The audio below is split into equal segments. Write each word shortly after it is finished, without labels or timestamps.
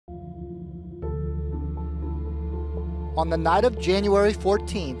On the night of January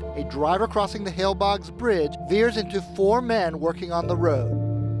 14th, a driver crossing the Hale Boggs Bridge veers into 4 men working on the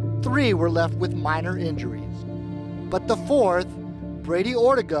road. 3 were left with minor injuries. But the 4th, Brady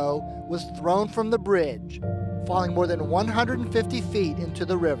Ortego, was thrown from the bridge, falling more than 150 feet into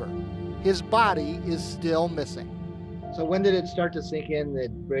the river. His body is still missing. So when did it start to sink in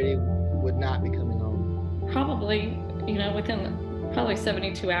that Brady would not be coming home? Probably, within probably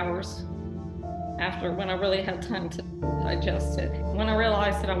 72 hours after, when I really had time to digest it. When I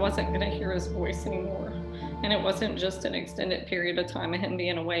realized that I wasn't going to hear his voice anymore, and it wasn't just an extended period of time of him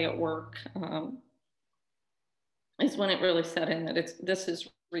being away at work, is when it really set in that this is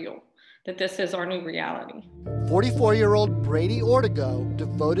real, that this is our new reality. 44-year-old Brady Ortego,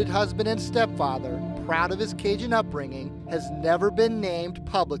 devoted husband and stepfather, proud of his Cajun upbringing, has never been named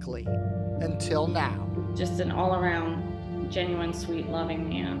publicly until now. Just an all-around, genuine, sweet, loving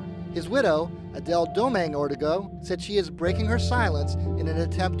man. His widow, Adele Domang Ortego, said she is breaking her silence in an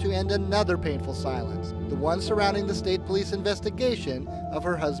attempt to end another painful silence, the one surrounding the state police investigation of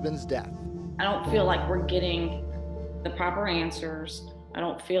her husband's death. I don't feel like we're getting the proper answers. I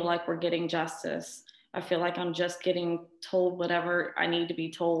don't feel like we're getting justice. I feel like I'm just getting told whatever I need to be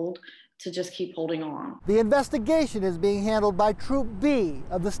told to just keep holding on. The investigation is being handled by Troop B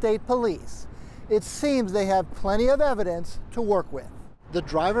of the state police. It seems they have plenty of evidence to work with. The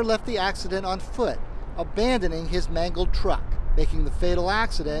driver left the accident on foot, abandoning his mangled truck, making the fatal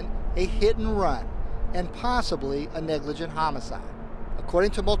accident a hit and run, and possibly a negligent homicide.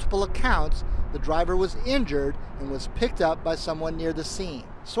 According to multiple accounts, the driver was injured and was picked up by someone near the scene.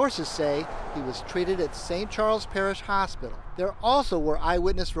 Sources say he was treated at St. Charles Parish Hospital. There also were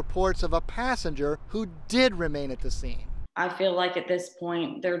eyewitness reports of a passenger who did remain at the scene. I feel like at this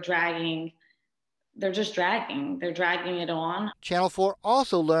point they're dragging it on. Channel 4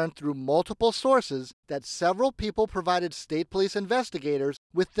 also learned through multiple sources that several people provided state police investigators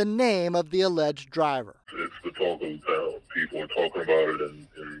with the name of the alleged driver. It's the talk of the town. People are talking about it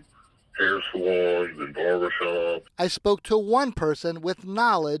in hair salons and barbershops. I spoke to one person with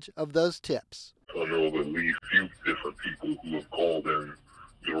knowledge of those tips. I know of at least a few different people who have called in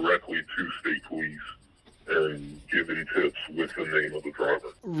directly to state police and given tips with the name of the driver.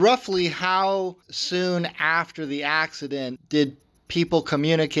 Roughly how soon after the accident did people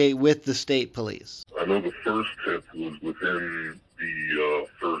communicate with the state police? I know the first tip was within the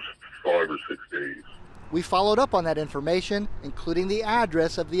first 5 or 6 days. We followed up on that information, including the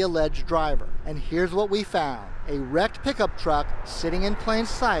address of the alleged driver. And here's what we found: a wrecked pickup truck sitting in plain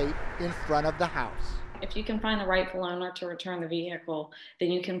sight in front of the house. If you can find the rightful owner to return the vehicle,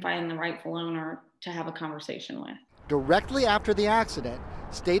 then you can find the rightful owner to have a conversation with. Directly after the accident,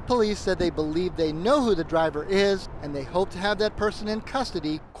 state police said they believe they know who the driver is and they hope to have that person in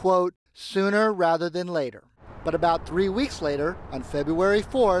custody, quote, sooner rather than later. But about 3 weeks later, on February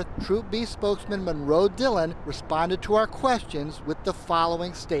 4th, Troop B spokesman Monroe Dillon responded to our questions with the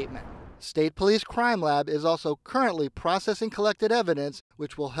following statement. State Police Crime Lab is also currently processing collected evidence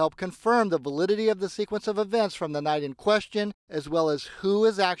which will help confirm the validity of the sequence of events from the night in question, as well as who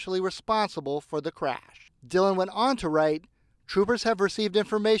is actually responsible for the crash. Dillon went on to write, troopers have received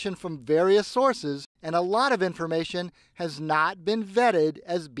information from various sources, and a lot of information has not been vetted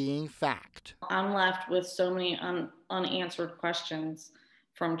as being fact. I'm left with so many unanswered questions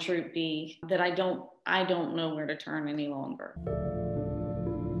from Troop B that I don't know where to turn any longer.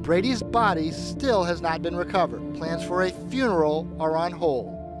 Brady's body still has not been recovered. Plans for a funeral are on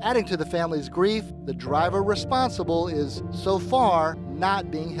hold. Adding to the family's grief, the driver responsible is, so far, not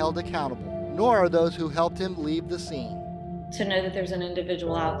being held accountable, nor are those who helped him leave the scene. To know that there's an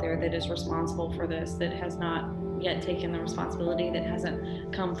individual out there that is responsible for this, that has not yet taken the responsibility, that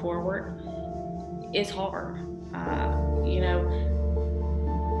hasn't come forward, is hard.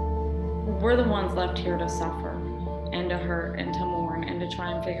 We're the ones left here to suffer and to hurt and to mourn and to try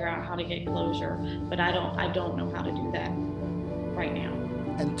and figure out how to get closure. But I don't know how to do that right now.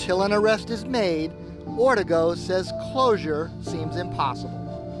 Until an arrest is made, Ortego says closure seems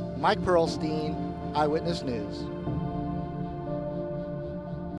impossible. Mike Pearlstein, Eyewitness News.